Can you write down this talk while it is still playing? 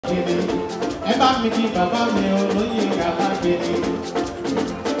alágbèrè. Ẹ bá mi kí bàbá mi olóyè alágbèrè.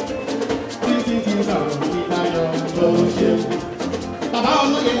 Títí ti sọ̀rọ̀ kí láyọ̀ ló ṣe. Bàbá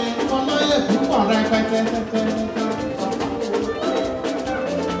olóyè púpọ̀ rẹpẹtẹ.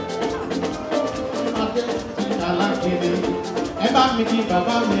 Adé ti alágbèrè. Ẹ bá mi kí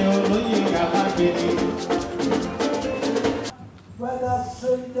bàbá mi olóyè alágbèrè. Whether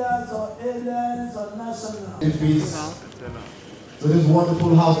strangers or aliens or nationals. To this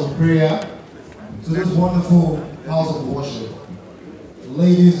wonderful house of prayer, to this wonderful house of worship.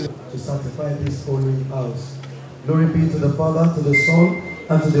 Ladies, to sanctify this holy house. Glory be to the Father, to the Son,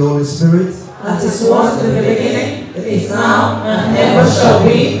 and to the Holy Spirit. As it was in the beginning, it is now, and ever shall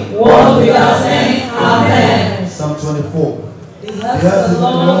be, world without end. Amen. Psalm 24. The earth is the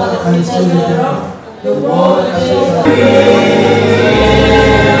Lord and the fullness thereof, the world and the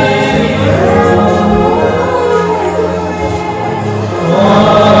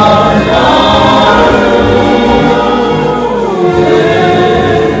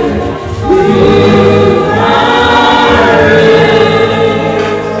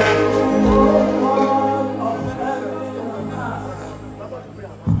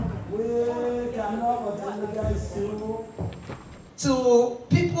to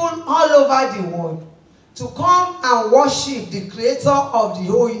people all over the world to come and worship the creator of the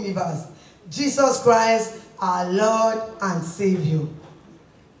whole universe, Jesus Christ, our Lord and Savior.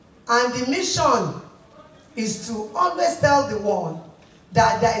 And the mission is to always tell the world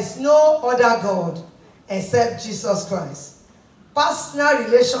that there is no other God except Jesus Christ. Personal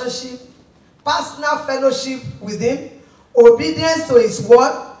relationship, personal fellowship with Him, obedience to His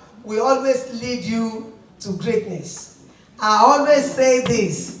word will always lead you to greatness. I always say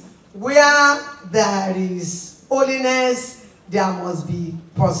this, where there is holiness, there must be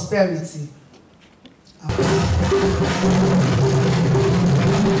prosperity.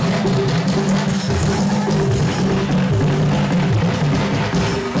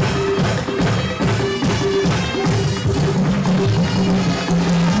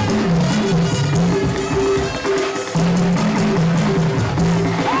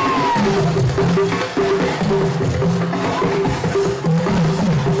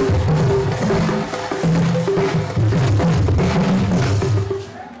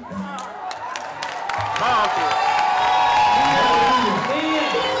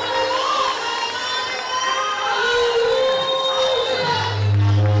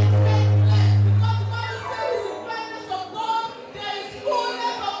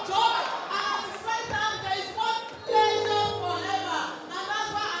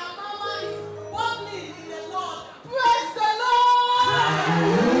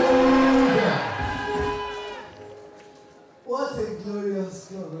 What a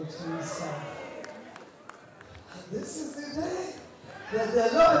glorious God we serve. This is the day that the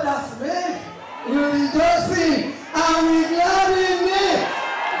Lord has made. We rejoice in and we glad in it.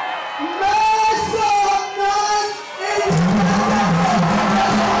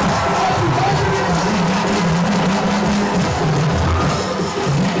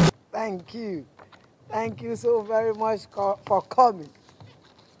 Thank you. Thank you so very much for coming.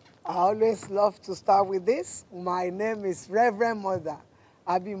 I always love to start with this. My name is Reverend Mother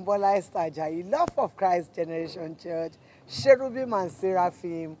Abimbola Esther Ajayi, Love of Christ Generation Church, Cherubim and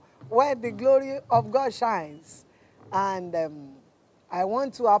Seraphim, where the glory of God shines. And I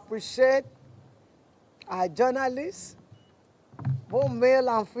want to appreciate our journalists, both male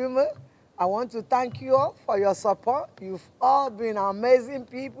and female. I want to thank you all for your support. You've all been amazing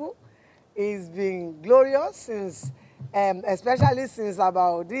people. It's been glorious since, especially since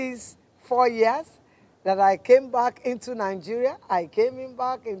about these 4 years that I came back into Nigeria. I came in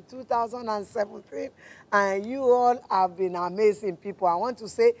back in 2017, and you all have been amazing people. I want to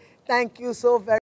say thank you so very much.